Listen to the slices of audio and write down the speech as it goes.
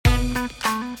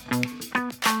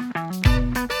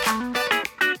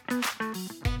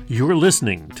You're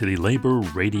listening to the Labor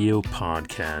Radio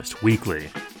Podcast Weekly.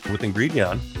 With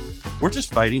Ingredion, we're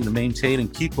just fighting to maintain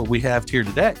and keep what we have here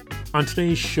today. On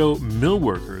today's show, mill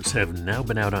workers have now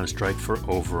been out on strike for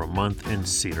over a month in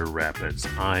Cedar Rapids,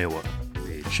 Iowa.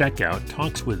 The Checkout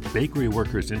talks with Bakery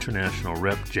Workers International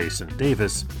rep Jason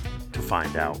Davis to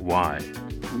find out why.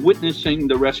 Witnessing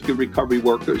the rescue recovery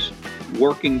workers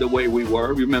working the way we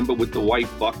were, remember, with the white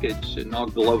buckets and our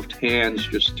gloved hands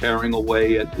just tearing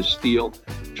away at the steel,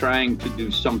 trying to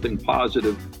do something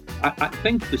positive. I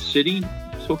think the city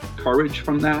took courage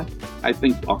from that. I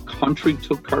think our country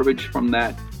took courage from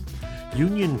that.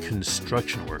 Union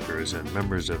construction workers and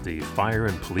members of the fire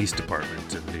and police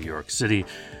departments in New York City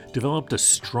developed a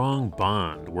strong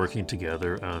bond working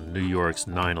together on New York's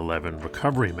 9/11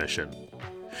 recovery mission.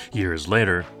 Years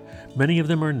later, many of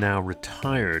them are now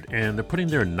retired, and they're putting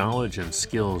their knowledge and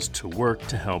skills to work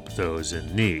to help those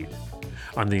in need.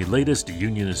 On the latest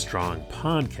Union Strong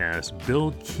podcast,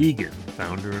 Bill Keegan,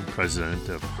 founder and president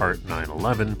of Heart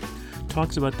 9/11,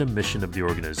 talks about the mission of the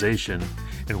organization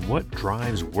and what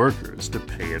drives workers to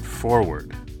pay it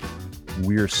forward.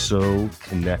 We're so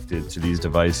connected to these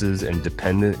devices and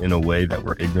dependent in a way that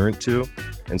we're ignorant to.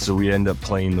 And so we end up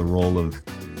playing the role of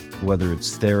whether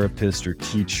it's therapist or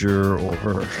teacher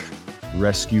or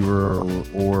rescuer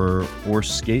or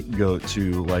scapegoat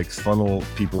to like funnel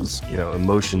people's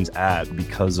emotions at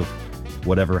because of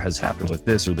whatever has happened with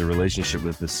this or their relationship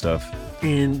with this stuff.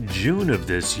 In June of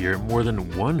this year, more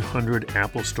than 100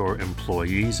 Apple Store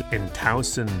employees in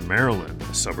Towson, Maryland,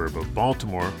 a suburb of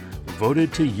Baltimore,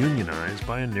 voted to unionize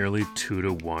by a nearly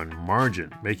 2-to-1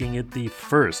 margin, making it the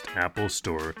first Apple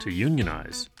Store to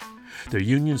unionize. Their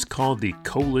union's called the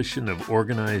Coalition of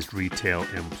Organized Retail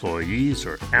Employees,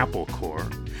 or Apple Corps,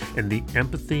 and the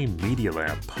Empathy Media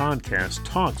Lab podcast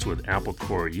talks with Apple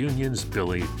Corps Union's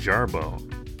Billy Jarbo.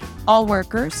 All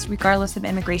workers, regardless of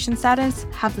immigration status,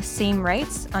 have the same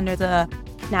rights under the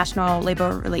National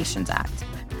Labor Relations Act.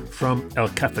 From El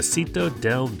Cafecito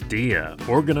del Dia,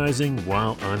 organizing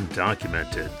while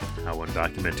undocumented, how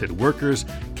undocumented workers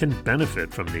can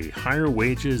benefit from the higher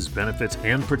wages, benefits,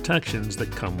 and protections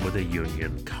that come with a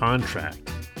union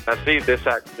contract. I see this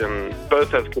action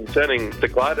both as concerning the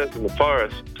gliders in the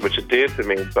forest, which are dear to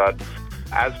me, but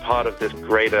as part of this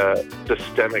greater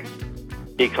systemic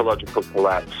ecological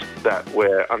collapse that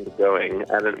we're undergoing,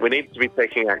 and we need to be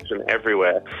taking action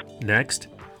everywhere. Next,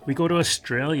 we go to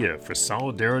Australia for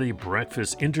Solidarity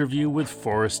Breakfast interview with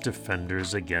forest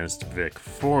defenders against Vic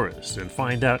Forest and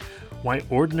find out why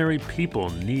ordinary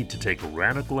people need to take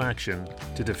radical action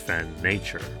to defend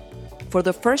nature. For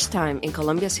the first time in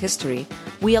Colombia's history,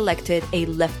 we elected a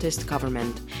leftist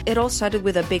government. It all started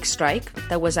with a big strike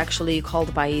that was actually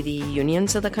called by the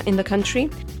unions in the country.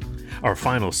 Our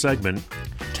final segment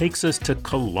takes us to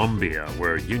Colombia,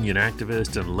 where union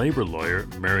activist and labor lawyer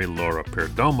Mary Laura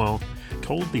Perdomo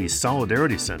told the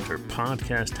Solidarity Center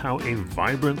podcast how a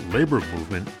vibrant labor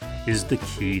movement is the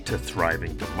key to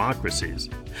thriving democracies,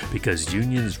 because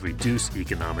unions reduce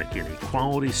economic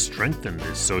inequality, strengthen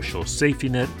the social safety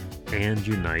net, and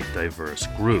unite diverse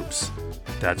groups.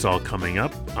 That's all coming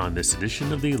up on this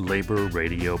edition of the Labor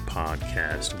Radio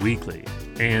Podcast Weekly.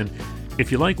 And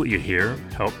if you like what you hear,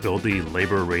 help build the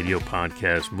Labor Radio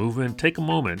Podcast movement, take a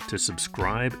moment to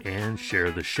subscribe and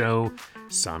share the show.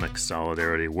 Sonic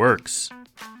Solidarity works.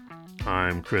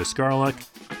 I'm Chris Garlock,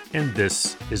 and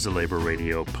this is the Labor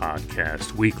Radio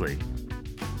Podcast Weekly.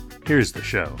 Here's the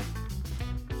show.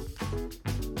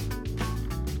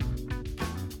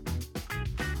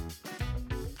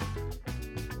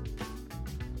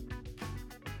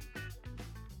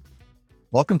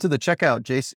 Welcome to the Checkout,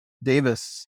 Jason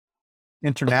Davis,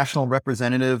 international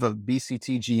representative of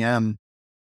BCTGM,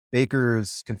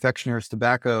 Bakers, Confectioners,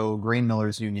 Tobacco, Grain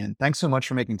Millers Union. Thanks so much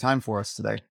for making time for us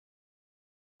today.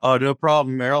 Oh, no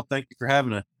problem, Merrill. Thank you for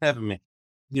having me.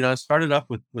 I started up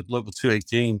with Local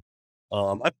 218.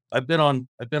 I've been on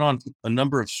a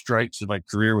number of strikes in my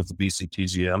career with the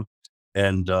BCTGM,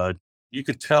 and you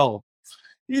could tell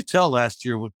last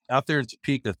year out there in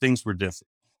Topeka, things were different.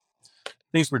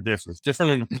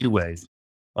 Different in a few ways.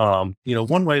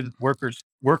 One way that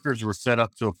workers were set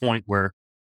up to a point where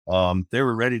they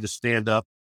were ready to stand up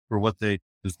for what they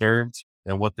deserved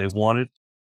and what they wanted.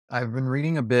 I've been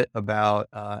reading a bit about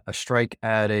a strike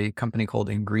at a company called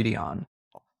Ingredion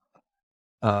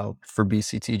for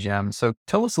BCTGM. So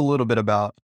tell us a little bit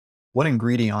about what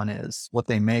Ingredion is, what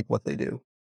they make, what they do.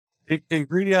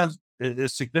 Ingredion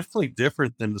is significantly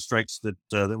different than the strikes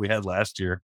that we had last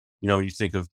year. You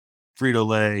think of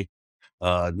Frito-Lay,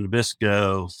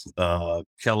 Nabisco,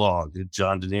 Kellogg,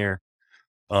 John Deere.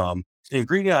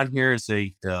 Ingredion here is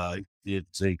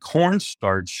it's a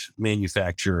cornstarch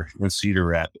manufacturer in Cedar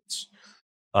Rapids.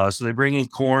 So they bring in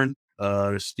corn,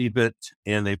 steep it,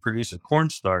 and they produce a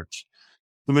cornstarch.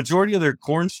 The majority of their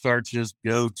cornstarches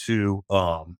go to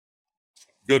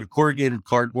corrugated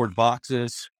cardboard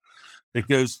boxes. It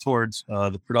goes towards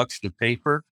the production of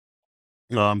paper.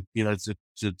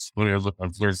 It's when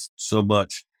I've learned so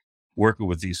much working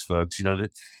with these folks.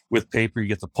 That with paper you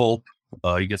get the pulp,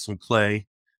 you get some clay,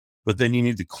 but then you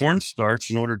need the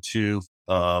cornstarch in order to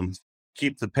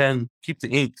keep the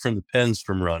ink from the pens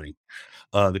from running.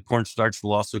 The cornstarch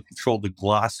will also control the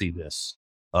glossiness,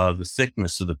 the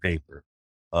thickness of the paper,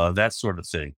 that sort of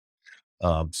thing.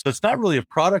 So it's not really a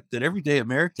product that everyday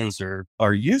Americans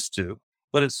are used to,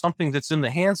 but it's something that's in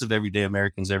the hands of everyday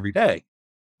Americans every day.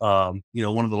 One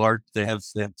of the they have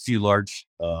a few large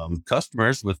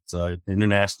customers with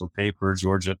International Paper,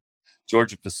 Georgia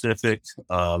Pacific,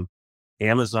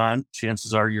 Amazon.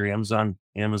 Chances are your Amazon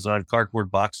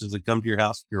cardboard boxes that come to your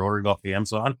house if you're ordering off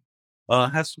Amazon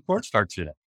has some cornstarch in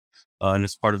it, and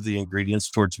it's part of the ingredients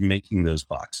towards making those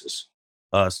boxes.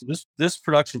 So this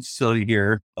production facility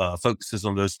here focuses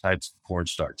on those types of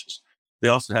cornstarches. They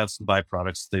also have some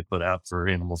byproducts they put out for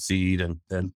animal feed and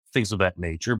things of that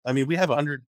nature. I mean, we have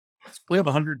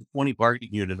 120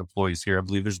 bargaining unit employees here. I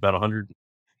believe there's about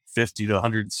 150 to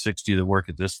 160 that work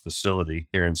at this facility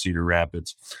here in Cedar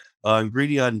Rapids.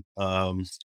 Ingredion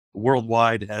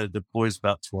worldwide deploys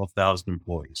about 12,000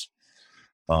 employees.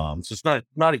 So it's not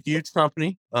a huge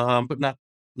company, but not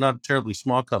a terribly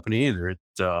small company either.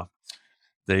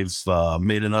 They've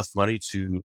made enough money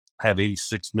to have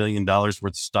 $86 million worth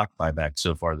of stock buyback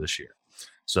so far this year.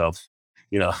 So,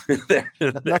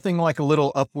 nothing like a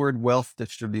little upward wealth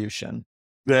distribution.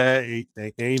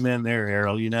 Amen there,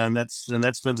 Errol. And that's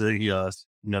been the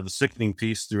sickening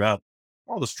piece throughout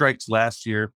all the strikes last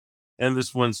year. And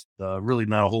this one's really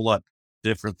not a whole lot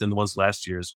different than the ones last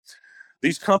year's.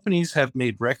 These companies have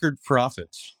made record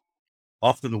profits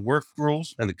off of the work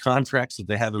rules and the contracts that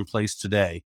they have in place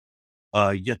today.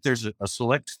 Yet there's a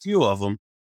select few of them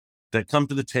that come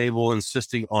to the table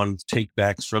insisting on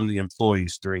takebacks from the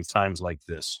employees during times like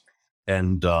this.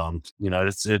 And,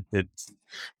 it's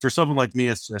for someone like me,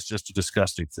 that's just a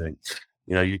disgusting thing.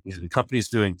 The company's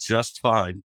doing just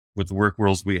fine with the work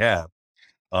rules we have.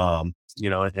 And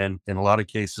in a lot of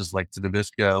cases like the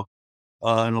Nabisco,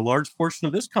 and a large portion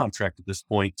of this contract at this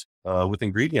point with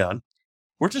Ingredion,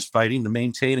 we're just fighting to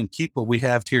maintain and keep what we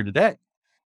have here today.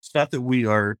 It's not that we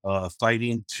are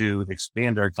fighting to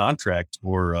expand our contract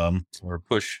or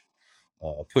push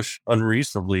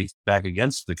unreasonably back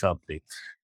against the company.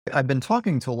 I've been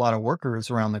talking to a lot of workers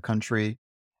around the country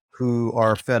who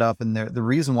are fed up, and the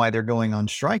reason why they're going on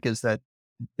strike is that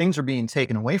things are being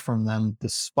taken away from them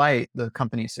despite the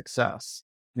company's success.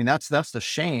 I mean, that's the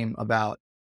shame about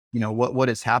what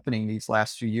is happening these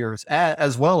last few years,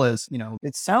 as well as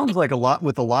it sounds like a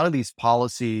lot of these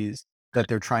policies that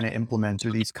they're trying to implement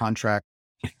through these contract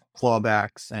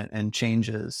clawbacks and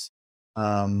changes.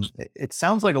 It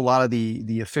sounds like a lot of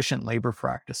the efficient labor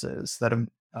practices that have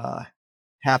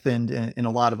happened in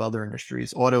a lot of other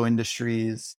industries, auto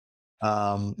industries,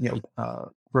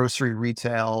 grocery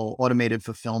retail, automated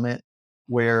fulfillment,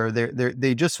 where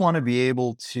they just want to be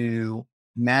able to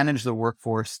manage the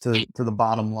workforce to the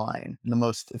bottom line in the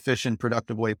most efficient,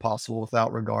 productive way possible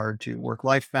without regard to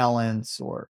work-life balance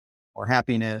or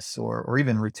happiness or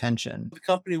even retention. The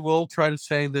company will try to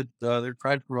say that they're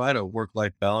trying to provide a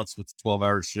work-life balance with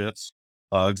 12-hour shifts.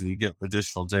 You get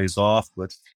additional days off,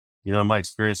 but in my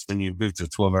experience, when you move to a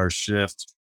 12-hour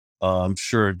shift, I'm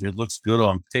sure it looks good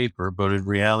on paper, but in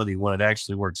reality, when it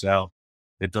actually works out,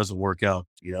 it doesn't work out.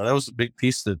 That was a big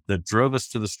piece that drove us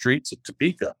to the streets of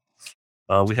Topeka.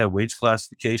 We had wage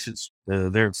classifications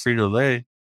there at Frito-Lay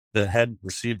that hadn't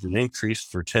received an increase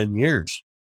for 10 years.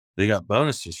 They got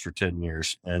bonuses for 10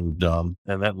 years, and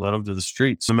that led them to the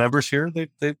streets. The members here,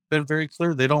 they've been very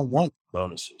clear. They don't want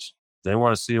bonuses. They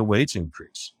want to see a wage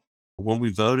increase. When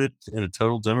we voted in a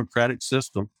total democratic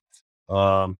system,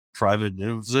 private,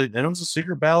 it was a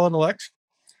secret ballot election.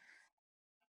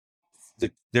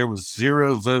 There was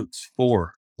 0 votes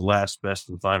for the last, best,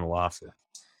 and final offer.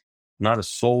 Not a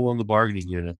soul on the bargaining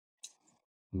unit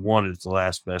wanted the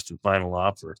last, best, and final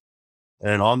offer.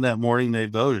 And on that morning they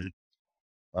voted.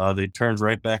 They turned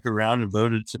right back around and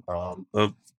voted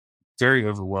very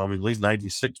overwhelmingly,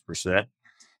 96%,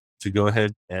 to go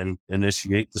ahead and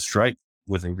initiate the strike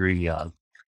with Ingredion.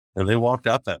 And they walked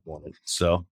out that morning.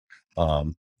 So,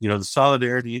 the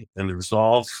solidarity and the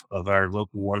resolve of our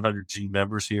local 100G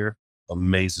members here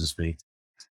amazes me.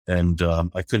 And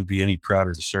I couldn't be any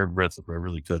prouder to serve with them. I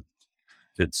really could.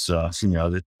 It's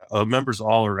that members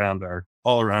all around our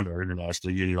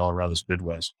international union, all around this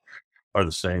Midwest, are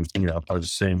the same. Are the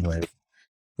same way.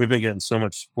 We've been getting so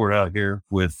much support out here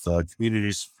with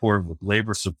community support, with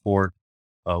labor support,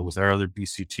 with our other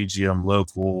BCTGM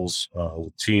locals,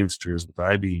 with Teamsters, with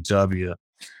IBEW,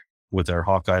 with our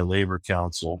Hawkeye Labor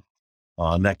Council.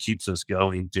 And that keeps us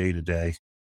going day to day.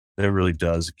 It really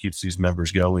does. It keeps these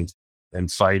members going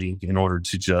and fighting in order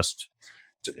to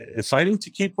fighting to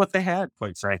keep what they had,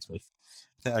 quite frankly.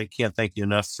 I can't thank you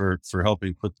enough for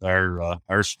helping put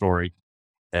our story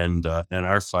and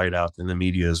our fight out in the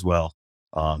media as well.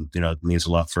 It means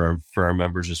a lot for our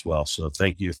members as well. So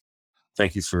thank you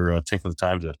for taking the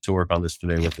time to work on this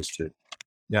today with us too.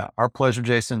 Yeah, our pleasure,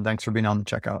 Jason. Thanks for being on the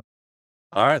checkout.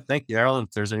 All right, thank you, Alan.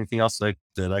 If there's anything else that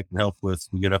I can help with,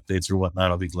 we get updates or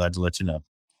whatnot, I'll be glad to let you know.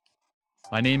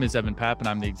 My name is Evan Papp, and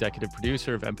I'm the executive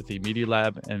producer of Empathy Media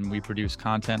Lab, and we produce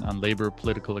content on labor,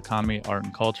 political economy, art,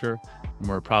 and culture, and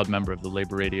we're a proud member of the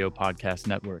Labor Radio Podcast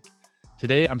Network.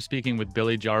 Today, I'm speaking with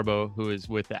Billy Jarbo, who is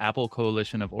with the Apple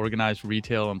Coalition of Organized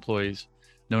Retail Employees,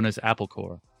 known as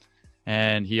AppleCore.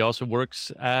 And he also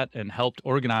works at and helped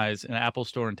organize an Apple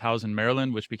store in Towson,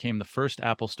 Maryland, which became the first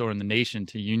Apple store in the nation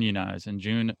to unionize in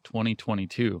June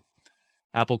 2022.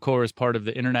 AppleCore is part of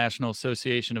the International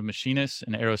Association of Machinists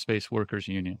and Aerospace Workers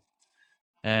Union.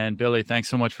 And Billy, thanks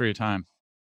so much for your time.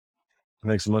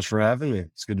 Thanks so much for having me.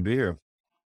 It's good to be here.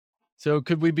 So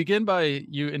could we begin by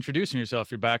you introducing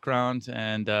yourself, your background,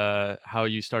 and how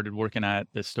you started working at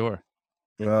this store?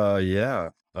 Yeah.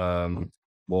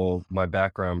 Well, my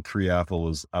background pre-Apple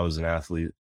was I was an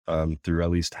athlete through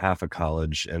at least half of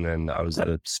college. And then I was at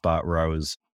a spot where I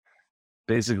was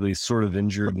basically sort of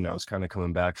injured, and I was kind of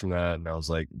coming back from that. And I was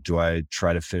like, do I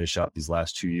try to finish out these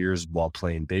last 2 years while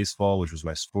playing baseball, which was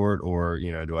my sport? Or,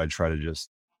 do I try to just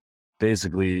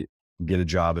basically get a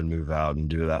job and move out and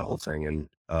do that whole thing? And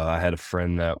I had a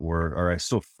friend I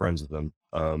still friends with him,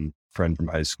 friend from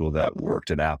high school that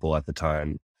worked at Apple at the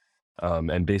time.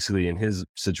 And basically in his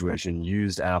situation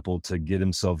used Apple to get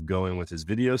himself going with his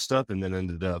video stuff, and then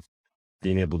ended up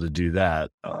being able to do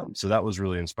that. So that was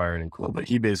really inspiring and cool, but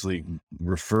he basically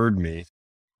referred me.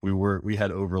 We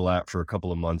had overlap for a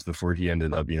couple of months before he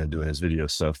ended up, doing his video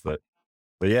stuff. But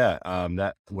yeah,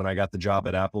 that when I got the job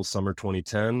at Apple summer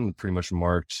 2010, pretty much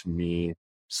marked me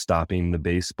stopping the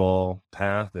baseball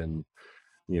path and,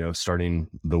 starting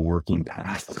the working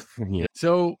path.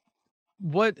 So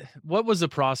what was the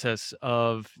process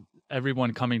of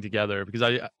everyone coming together?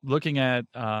 Because looking at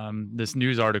this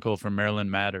news article from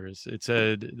Maryland Matters, it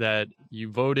said that you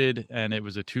voted and it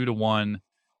was a 2-1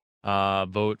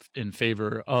 vote in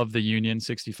favor of the union,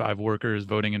 65 workers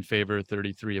voting in favor,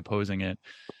 33 opposing it.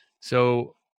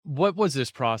 So what was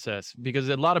this process? Because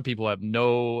a lot of people have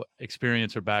no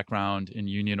experience or background in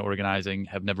union organizing,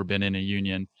 have never been in a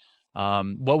union.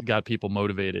 What got people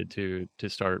motivated to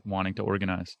start wanting to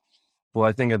organize? Well,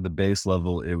 I think at the base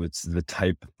level, it was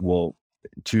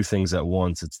two things at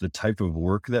once. It's the type of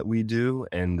work that we do,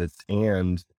 and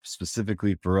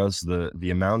specifically for us,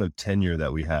 the amount of tenure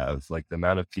that we have, like the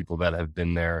amount of people that have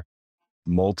been there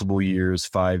multiple years,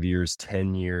 5 years,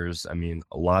 10 years. I mean,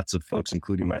 lots of folks,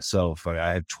 including myself.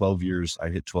 I had 12 years. I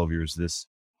hit 12 years this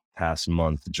past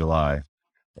month, July.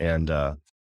 And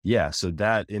so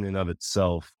that in and of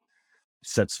itself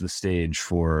sets the stage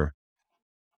for,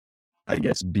 I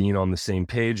guess, being on the same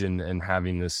page and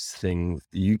having this thing.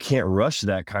 You can't rush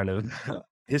that kind of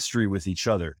history with each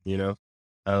other, and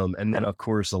then of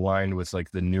course aligned with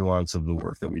like the nuance of the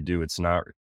work that we do.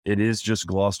 It is just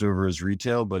glossed over as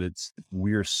retail, but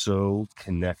we're so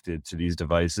connected to these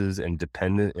devices and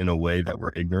dependent in a way that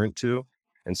we're ignorant to.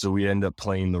 And so we end up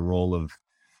playing the role of,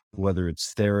 whether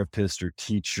it's therapist or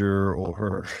teacher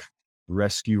or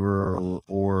rescuer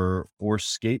or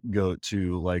scapegoat,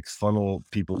 to like funnel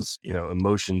people's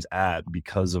emotions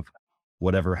because of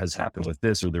whatever has happened with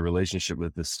this or the relationship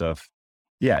with this stuff.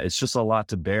 Yeah, it's just a lot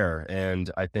to bear. And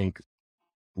I think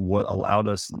what allowed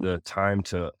us the time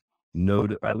to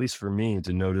note, at least for me,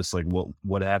 to notice like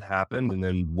what had happened and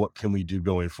then what can we do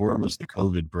going forward, was the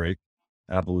COVID break.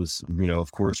 Apple was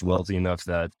of course wealthy enough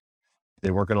that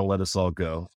they weren't going to let us all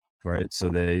go, right? So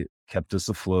they kept us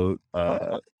afloat.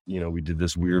 We did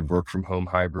this weird work from home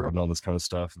hybrid and all this kind of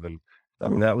stuff. And I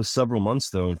mean, that was several months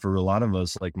though. And for a lot of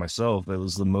us, like myself, it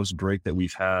was the most break that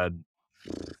we've had.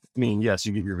 I mean, yes,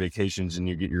 you get your vacations and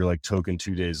you get your like token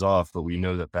 2 days off, but we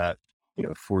know that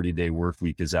 40-day work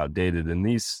week is outdated. And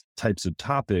these types of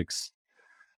topics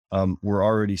were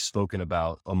already spoken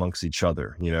about amongst each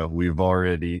other. We've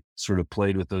already sort of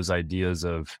played with those ideas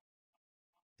of,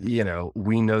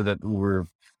 we know that we're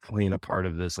playing a part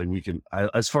of this. Like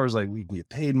as far as like we can get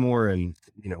paid more and,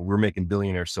 we're making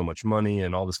billionaires so much money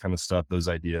and all this kind of stuff, those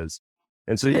ideas.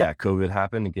 And so, yeah, COVID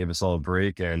happened. It gave us all a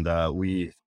break. And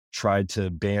we tried to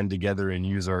band together and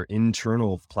use our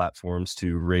internal platforms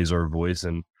to raise our voice.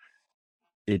 And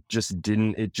it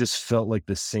just felt like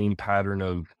the same pattern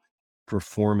of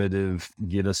performative,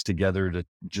 get us together to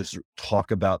just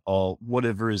talk about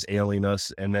whatever is ailing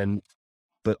us. And then,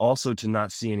 but also to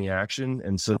not see any action.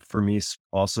 And so for me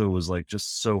also was like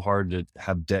just so hard to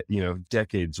have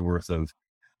decades worth of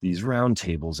these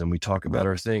roundtables and we talk about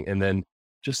our thing and then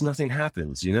just nothing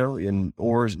happens,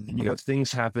 or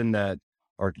things happen that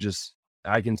are just,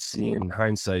 I can see in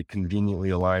hindsight conveniently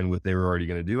aligned with they were already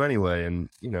going to do anyway. And,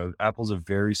 Apple's a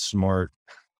very smart,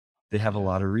 they have a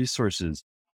lot of resources.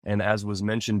 And as was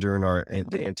mentioned during our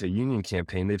anti-union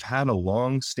campaign, they've had a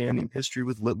long-standing history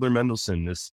with Littler Mendelson,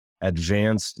 this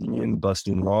advanced union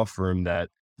busting law firm that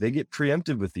they get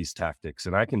preemptive with these tactics.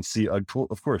 And I can see, of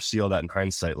course, see all that in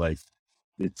hindsight. Like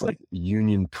it's like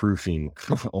union proofing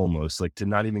almost, like to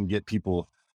not even get people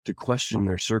to question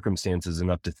their circumstances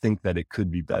enough to think that it could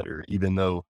be better, even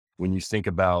though when you think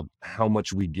about how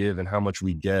much we give and how much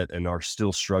we get and are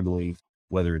still struggling,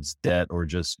 whether it's debt or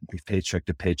just paycheck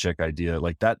to paycheck idea,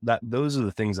 like that those are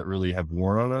the things that really have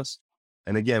worn on us.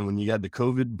 And again, when you had the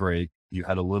COVID break, you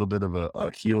had a little bit of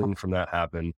a healing from that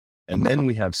happen. And then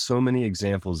we have so many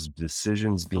examples of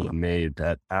decisions being made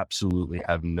that absolutely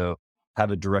have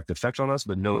a direct effect on us,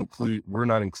 but we're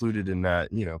not included in that,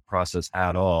 process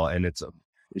at all. And it's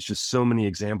just so many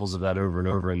examples of that over and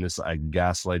over. And this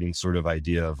gaslighting sort of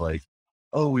idea of like,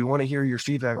 oh, we want to hear your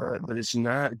feedback, but it's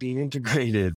not being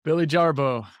integrated. Billy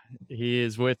Jarbo, he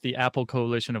is with the Apple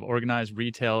Coalition of Organized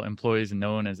Retail Employees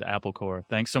known as Apple Corps.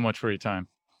 Thanks so much for your time.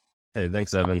 Hey,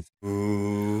 thanks, Evan.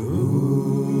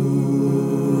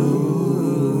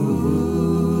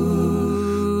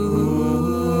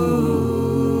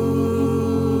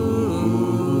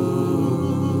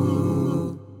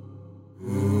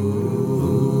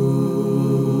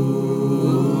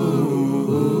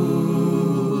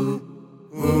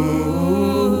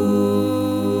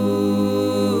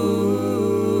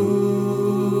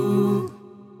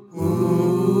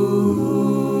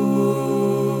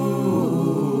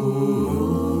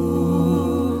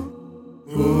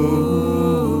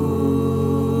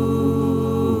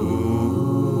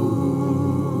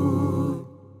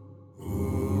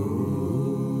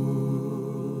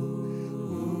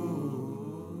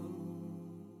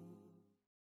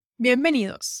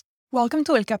 Bienvenidos. Welcome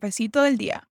to El Cafecito del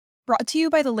Día. Brought to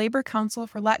you by the Labor Council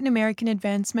for Latin American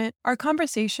Advancement, our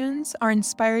conversations are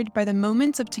inspired by the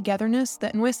moments of togetherness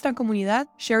that nuestra comunidad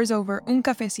shares over un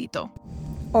cafecito.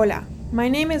 Hola, my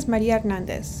name is Maria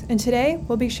Hernandez, and today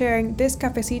we'll be sharing this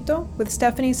cafecito with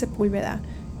Stephanie Sepulveda,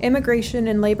 Immigration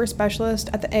and Labor Specialist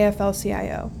at the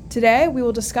AFL-CIO. Today, we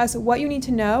will discuss what you need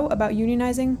to know about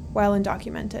unionizing while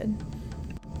undocumented.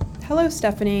 Hello,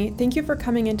 Stephanie. Thank you for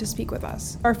coming in to speak with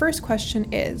us. Our first question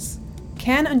is,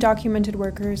 can undocumented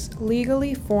workers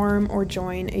legally form or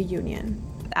join a union?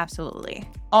 Absolutely.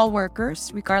 All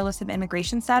workers, regardless of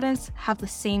immigration status, have the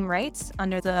same rights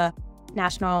under the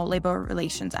National Labor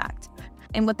Relations Act.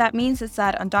 And what that means is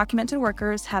that undocumented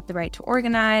workers have the right to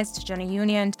organize, to join a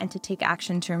union, and to take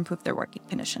action to improve their working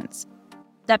conditions.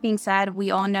 That being said, we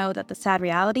all know that the sad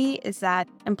reality is that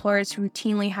employers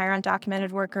routinely hire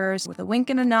undocumented workers with a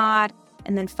wink and a nod,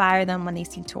 and then fire them when they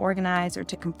seek to organize or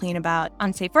to complain about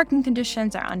unsafe working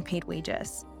conditions or unpaid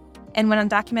wages. And when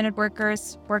undocumented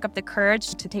workers work up the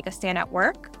courage to take a stand at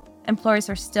work, employers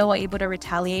are still able to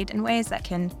retaliate in ways that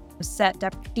can set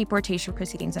deportation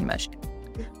proceedings in motion.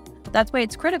 That's why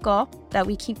it's critical that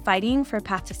we keep fighting for a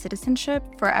path to citizenship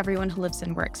for everyone who lives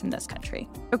and works in this country.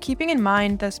 So keeping in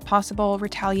mind this possible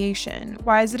retaliation,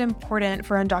 why is it important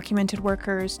for undocumented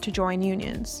workers to join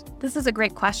unions? This is a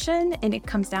great question, and it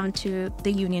comes down to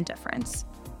the union difference.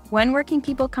 When working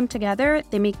people come together,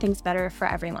 they make things better for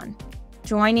everyone.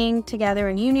 Joining together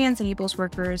in unions enables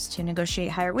workers to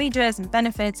negotiate higher wages and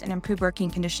benefits and improve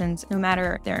working conditions no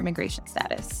matter their immigration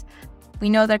status. We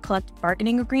know that a collective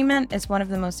bargaining agreement is one of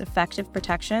the most effective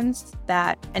protections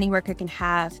that any worker can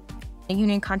have. A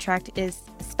union contract is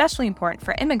especially important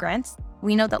for immigrants.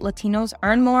 We know that Latinos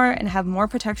earn more and have more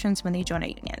protections when they join a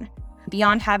union.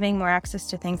 Beyond having more access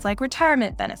to things like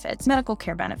retirement benefits, medical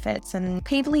care benefits, and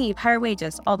paid leave, higher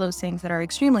wages, all those things that are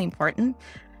extremely important,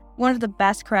 one of the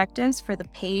best correctives for the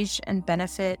wage and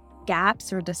benefit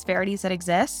gaps or disparities that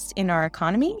exist in our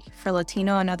economy for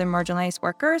Latino and other marginalized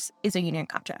workers is a union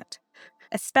contract.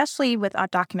 Especially with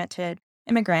undocumented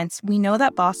immigrants, we know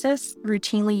that bosses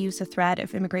routinely use the threat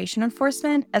of immigration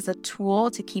enforcement as a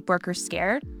tool to keep workers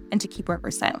scared and to keep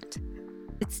workers silent.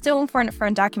 It's still important for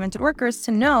undocumented workers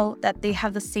to know that they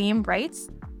have the same rights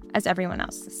as everyone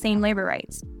else, the same labor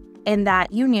rights, and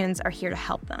that unions are here to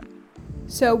help them.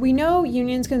 So we know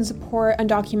unions can support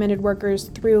undocumented workers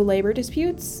through labor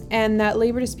disputes, and that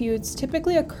labor disputes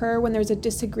typically occur when there's a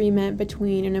disagreement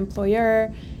between an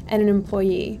employer and an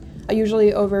employee,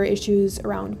 usually over issues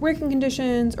around working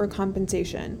conditions or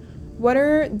compensation. What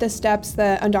are the steps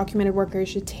that undocumented workers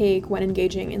should take when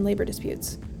engaging in labor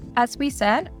disputes? As we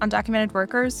said, undocumented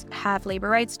workers have labor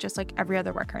rights just like every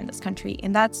other worker in this country,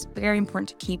 and that's very important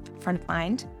to keep front of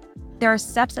mind. There are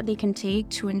steps that they can take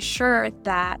to ensure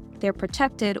that they're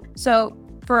protected. So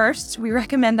first, we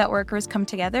recommend that workers come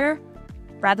together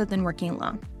rather than working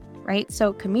alone, right?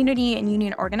 So community and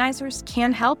union organizers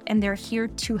can help, and they're here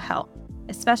to help,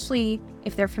 especially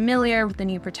if they're familiar with the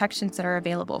new protections that are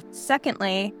available.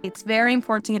 Secondly, it's very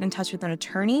important to get in touch with an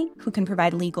attorney who can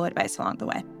provide legal advice along the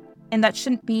way. And that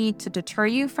shouldn't be to deter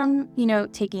you from,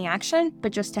 taking action,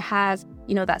 but just to have,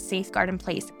 that safeguard in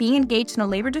place. Being engaged in a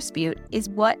labor dispute is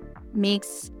what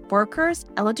makes workers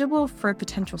eligible for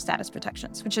potential status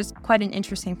protections, which is quite an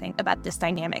interesting thing about this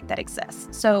dynamic that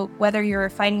exists. So whether you're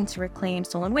fighting to reclaim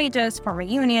stolen wages, form a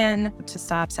union, to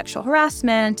stop sexual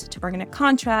harassment, to bargain a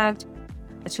contract,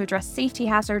 to address safety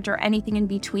hazards, or anything in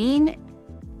between,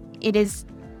 it is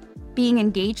being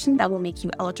engaged in that will make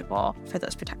you eligible for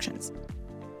those protections.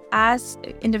 As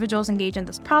individuals engage in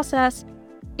this process,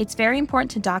 it's very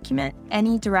important to document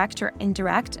any direct or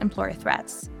indirect employer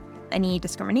threats. Any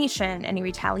discrimination, any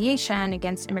retaliation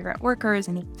against immigrant workers,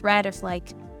 any threat of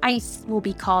ICE will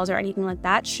be called or anything like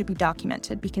that should be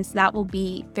documented, because that will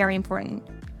be very important.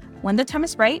 When the time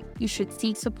is right, you should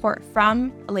seek support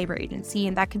from a labor agency,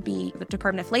 and that could be the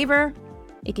Department of Labor,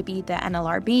 it could be the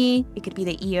NLRB, it could be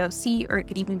the EEOC, or it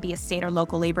could even be a state or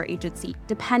local labor agency,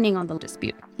 depending on the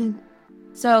dispute.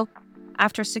 So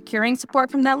after securing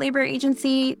support from that labor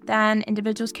agency, then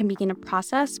individuals can begin a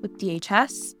process with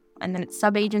DHS, and then its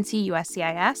sub-agency,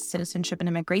 USCIS, Citizenship and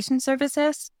Immigration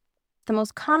Services. The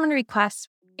most common request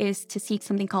is to seek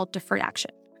something called deferred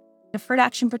action. Deferred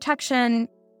action protection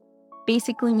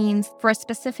basically means for a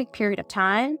specific period of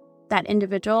time, that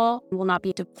individual will not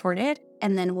be deported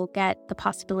and then will get the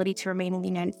possibility to remain in the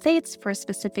United States for a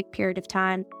specific period of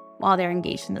time while they're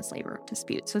engaged in this labor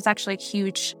dispute. So it's actually a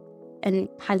huge and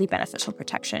highly beneficial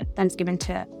protection that is given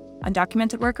to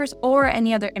undocumented workers or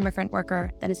any other immigrant worker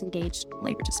that is engaged in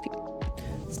labor dispute.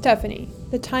 Stephanie,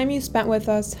 the time you spent with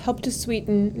us helped to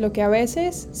sweeten lo que a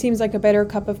veces seems like a better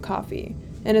cup of coffee.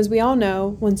 And as we all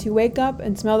know, once you wake up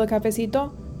and smell the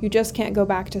cafecito, you just can't go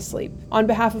back to sleep. On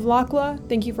behalf of LACLA,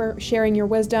 thank you for sharing your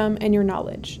wisdom and your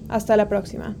knowledge. Hasta la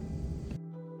próxima.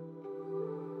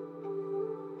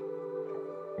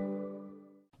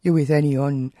 You're with Annie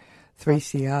on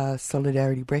 3CR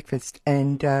Solidarity Breakfast,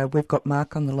 and we've got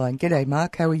Mark on the line. G'day,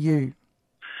 Mark. How are you?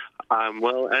 I'm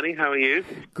well, Annie. How are you?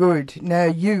 Good.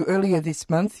 Now, earlier this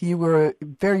month, you were a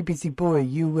very busy boy.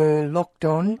 You were locked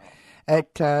on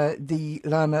at the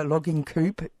Lama logging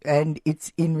coupe, and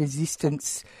it's in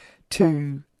resistance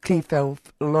to Clearfell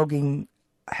logging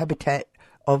habitat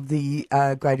of the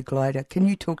Greater Glider. Can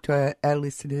you talk to our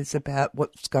listeners about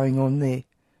what's going on there?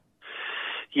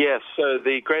 Yes, so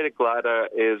the Greater Glider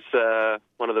is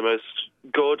one of the most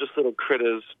gorgeous little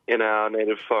critters in our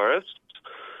native forests,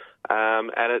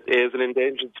 and it is an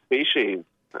endangered species.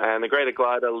 And the Greater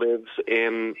Glider lives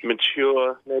in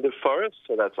mature native forests,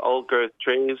 so that's old-growth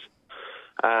trees.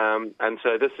 And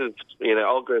so this is,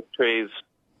 old-growth trees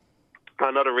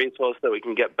are not a resource that we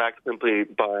can get back simply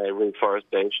by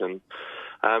reforestation.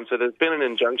 So there's been an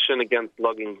injunction against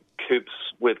logging coops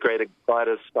with Greater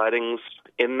Glider sightings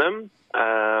in them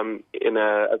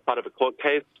as part of a court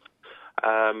case,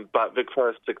 but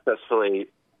VicForest successfully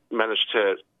managed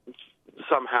to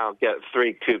somehow get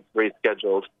 3 coops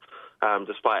rescheduled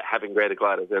despite having Greater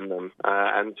Gliders in them.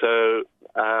 And so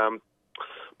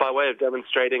by way of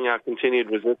demonstrating our continued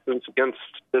resistance against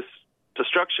this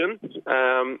destruction,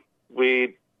 I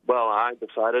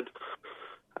decided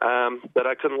that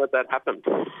I couldn't let that happen.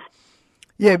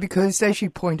 Yeah, because as you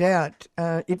point out,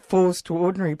 it falls to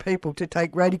ordinary people to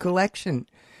take radical action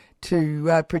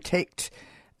to protect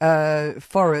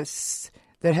forests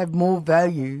that have more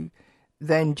value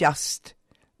than just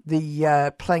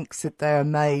the planks that they are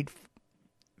made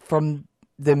from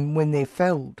them when they're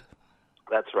felled.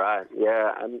 That's right.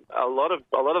 Yeah, and a lot of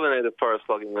the native forest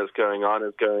logging that's going on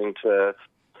is going to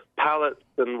pallets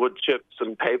and wood chips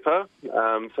and paper.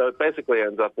 So it basically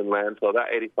ends up in landfill. About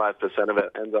 85% of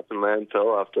it ends up in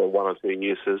landfill after 1 or 2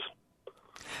 uses.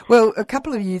 Well, a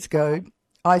couple of years ago,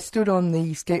 I stood on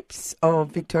the steps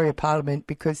of Victoria Parliament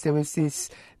because there was this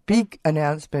big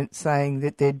announcement saying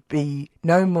that there'd be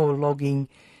no more logging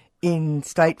in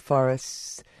state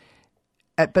forests.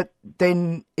 But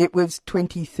then it was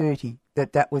 2030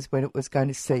 that was when it was going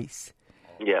to cease.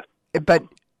 Yes. But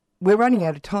we're running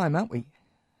out of time, aren't we?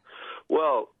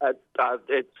 Well,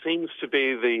 it seems to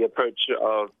be the approach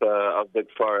of Vic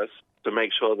Forest to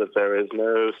make sure that there is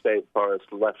no state forest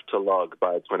left to log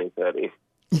by 2030.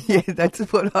 Yeah, that's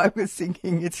what I was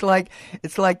thinking. It's like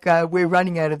we're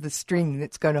running out of the string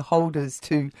that's going to hold us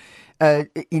to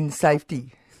in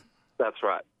safety. That's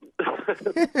right.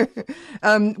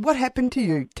 What happened to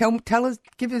you? Tell us,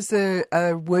 give us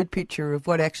a word picture of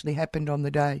what actually happened on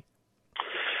the day.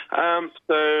 I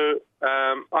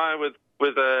was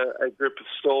with a group of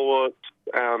stalwarts,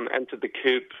 entered the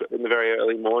coop in the very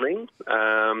early morning.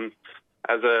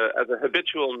 As a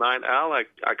habitual night owl, I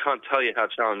can't tell you how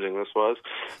challenging this was.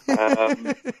 It's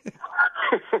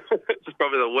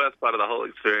probably the worst part of the whole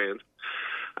experience.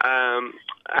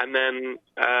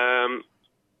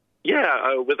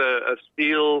 With a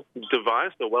steel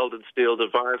device, a welded steel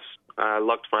device, I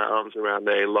locked my arms around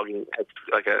a logging,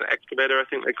 like an excavator, I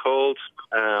think they're called,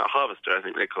 a harvester, I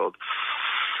think they're called.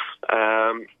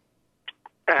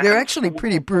 They're actually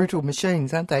pretty brutal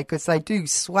machines, aren't they? Because they do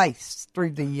swath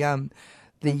through the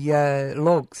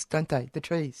logs, don't they? The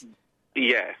trees.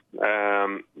 Yeah, they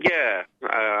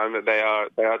are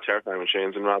terrifying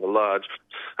machines and rather large.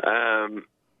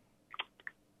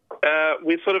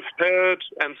 We sort of heard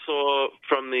and saw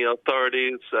from the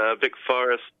authorities, Vic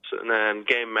Forest and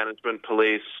Game Management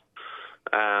Police,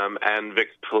 and Vic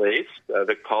Police,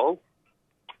 Vic Pol,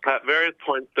 at various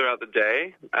points throughout the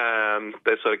day.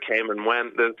 They sort of came and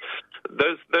went.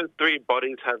 Those three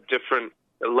bodies have different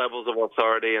levels of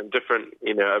authority and different,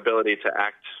 ability to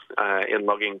act in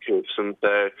logging coops, and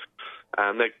so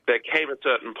there came a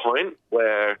certain point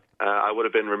where I would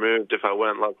have been removed if I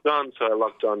weren't locked on, so I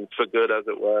locked on for good, as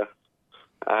it were.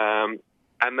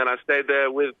 And then I stayed there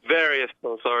with various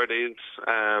authorities,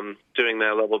 doing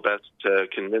their level best to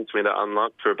convince me to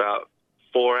unlock for about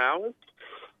 4 hours,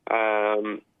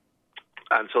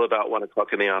 until about 1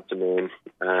 o'clock in the afternoon,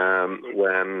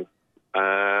 when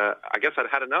I guess I'd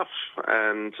had enough,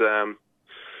 and I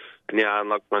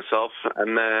unlocked myself,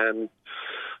 and then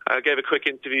I gave a quick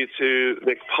interview to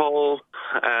Vic Pol,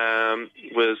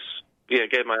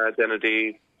 gave my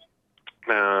identity,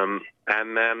 and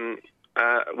then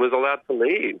was allowed to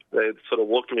leave. They sort of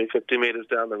walked me 50 meters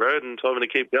down the road and told me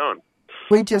to keep going.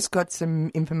 We just got some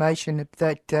information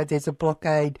that there's a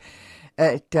blockade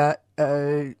at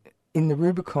in the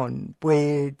Rubicon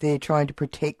where they're trying to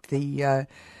protect the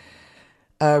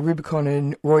Rubicon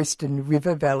and Royston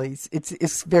River valleys.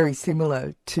 It's very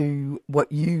similar to what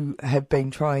you have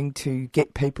been trying to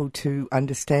get people to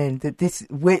understand, that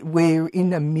we're in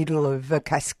the middle of a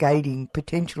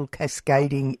potential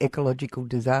cascading ecological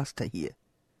disaster here.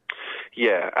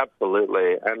 Yeah,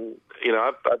 absolutely. And,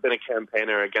 I've been a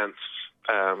campaigner against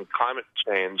climate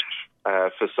change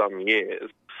for some years,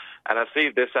 and I see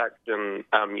this action,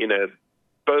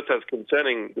 both as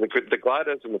concerning the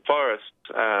gliders in the forest,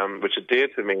 which are dear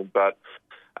to me, but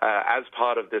as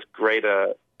part of this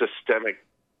greater systemic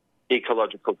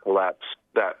ecological collapse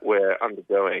that we're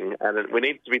undergoing. And we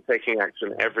need to be taking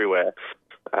action everywhere,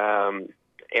 and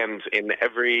in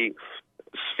every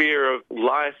sphere of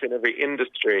life, in every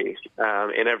industry,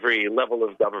 in every level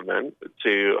of government,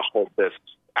 to halt this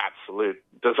absolute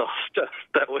disaster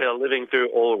that we are living through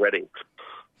already.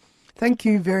 Thank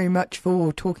you very much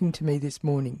for talking to me this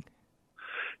morning.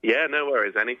 Yeah, no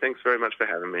worries, Annie. Thanks very much for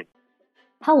having me.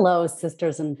 Hello,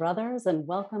 sisters and brothers, and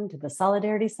welcome to the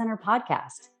Solidarity Center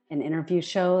podcast, an interview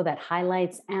show that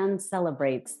highlights and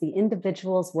celebrates the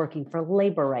individuals working for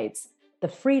labor rights, the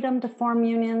freedom to form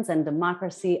unions, and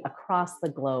democracy across the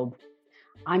globe.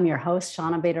 I'm your host,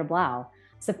 Shauna Bader-Blau.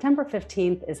 September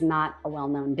 15th is not a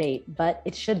well-known date, but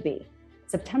it should be.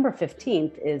 September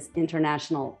 15th is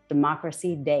International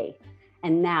Democracy Day.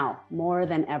 And now, more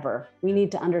than ever, we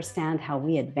need to understand how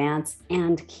we advance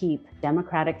and keep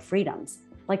democratic freedoms,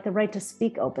 like the right to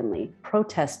speak openly,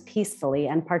 protest peacefully,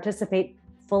 and participate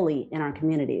fully in our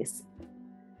communities.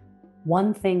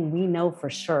 One thing we know for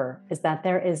sure is that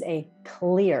there is a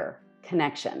clear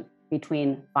connection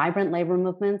between vibrant labor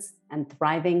movements and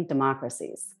thriving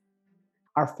democracies.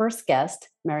 Our first guest,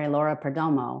 Mary Laura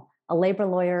Perdomo, a labor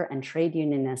lawyer and trade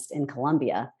unionist in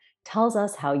Colombia, tells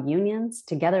us how unions,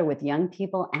 together with young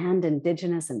people and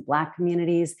Indigenous and Black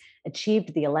communities,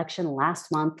 achieved the election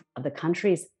last month of the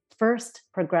country's first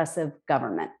progressive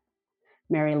government.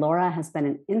 Mary Laura has been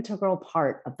an integral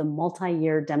part of the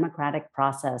multi-year democratic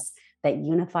process that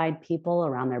unified people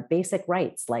around their basic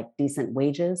rights like decent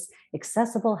wages,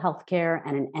 accessible healthcare,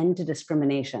 and an end to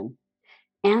discrimination,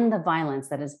 and the violence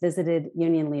that has visited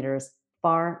union leaders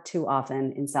far too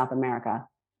often in South America.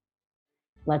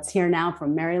 Let's hear now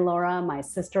from Mary Laura, my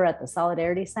sister at the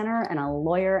Solidarity Center and a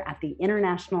lawyer at the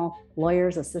International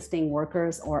Lawyers Assisting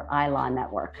Workers, or ILA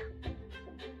network.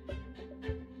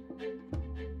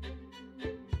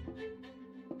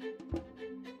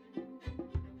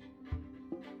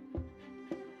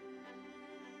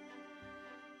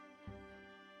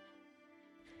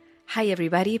 Hi,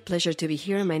 everybody. Pleasure to be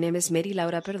here. My name is Mary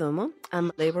Laura Perdomo. I'm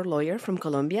a labor lawyer from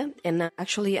Colombia, and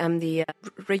actually I'm the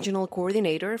regional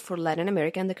coordinator for Latin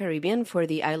America and the Caribbean for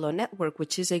the ILO network,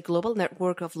 which is a global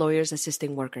network of lawyers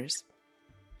assisting workers.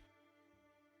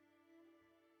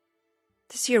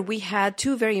 This year, we had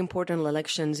two very important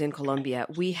elections in Colombia.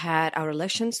 We had our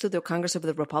elections to the Congress of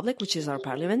the Republic, which is our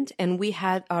parliament, and we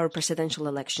had our presidential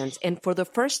elections. And for the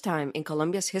first time in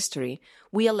Colombia's history,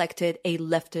 we elected a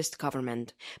leftist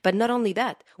government. But not only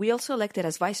that, we also elected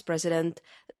as vice president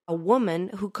a woman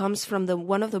who comes from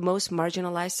one of the most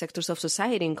marginalized sectors of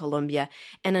society in Colombia,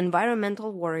 an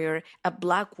environmental warrior, a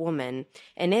Black woman.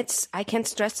 And I can't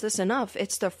stress this enough,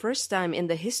 it's the first time in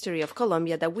the history of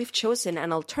Colombia that we've chosen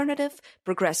an alternative,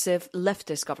 progressive,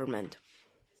 leftist government.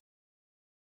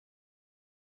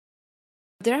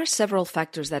 There are several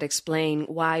factors that explain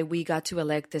why we got to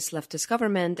elect this leftist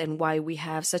government and why we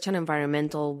have such an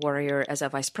environmental warrior as a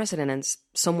vice president and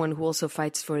someone who also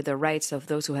fights for the rights of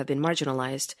those who have been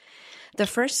marginalized. The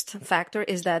first factor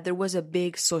is that there was a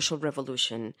big social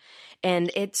revolution,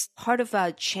 and it's part of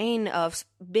a chain of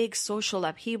big social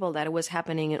upheaval that was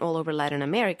happening all over Latin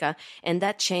America, and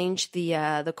that changed the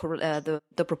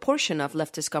proportion of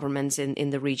leftist governments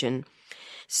in the region.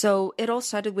 So it all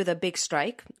started with a big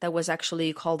strike that was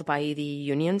actually called by the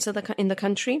unions in the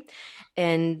country,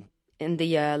 and in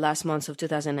the last months of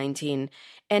 2019.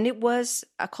 And it was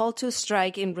a call to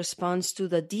strike in response to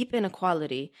the deep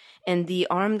inequality and the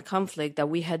armed conflict that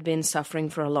we had been suffering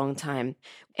for a long time.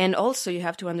 And also you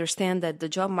have to understand that the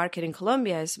job market in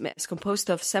Colombia is composed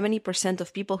of 70%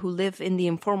 of people who live in the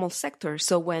informal sector.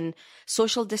 So when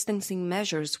social distancing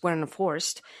measures were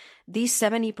enforced, these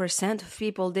 70% of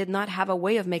people did not have a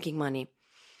way of making money.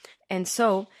 And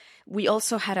so we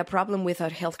also had a problem with our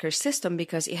healthcare system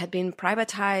because it had been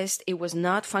privatized. It was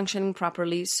not functioning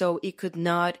properly, so it could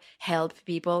not help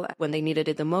people when they needed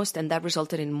it the most, and that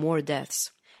resulted in more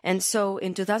deaths. And so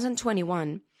in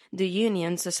 2021, the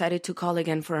unions decided to call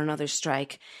again for another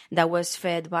strike that was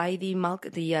fed by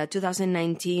the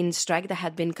 2019 strike that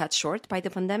had been cut short by the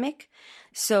pandemic.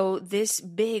 So this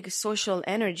big social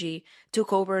energy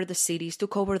took over the cities,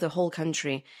 took over the whole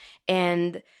country.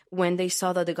 And when they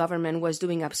saw that the government was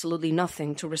doing absolutely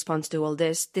nothing to respond to all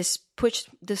this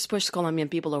pushed Colombian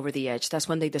people over the edge. That's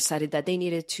when they decided that they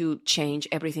needed to change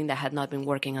everything that had not been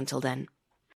working until then.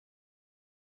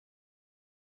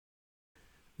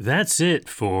 That's it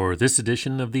for this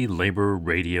edition of the Labor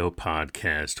Radio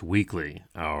Podcast Weekly,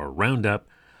 our roundup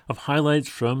of highlights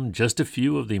from just a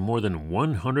few of the more than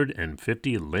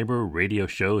 150 labor radio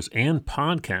shows and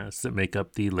podcasts that make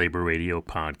up the Labor Radio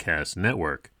Podcast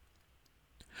Network.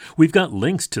 We've got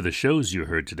links to the shows you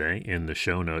heard today in the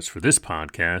show notes for this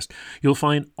podcast. You'll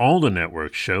find all the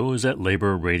network shows at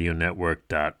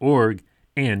laborradionetwork.org,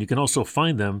 and you can also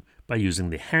find them by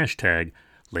using the hashtag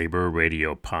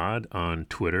LaborRadioPod on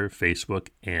Twitter, Facebook,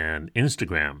 and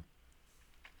Instagram.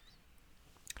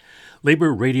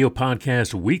 Labor Radio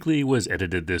Podcast Weekly was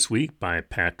edited this week by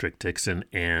Patrick Dixon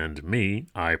and me.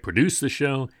 I produce the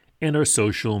show, and our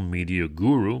social media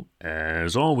guru,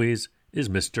 as always, is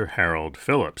Mr. Harold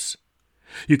Phillips.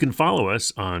 You can follow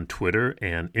us on Twitter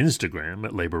and Instagram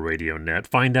at Labor Radio Net.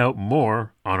 Find out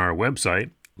more on our website,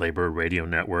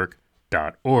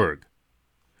 laborradionetwork.org.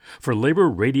 For Labor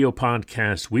Radio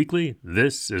Podcast Weekly,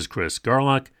 this is Chris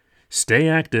Garlock. Stay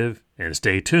active and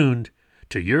stay tuned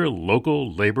to your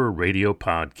local Labor Radio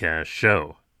Podcast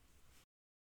show.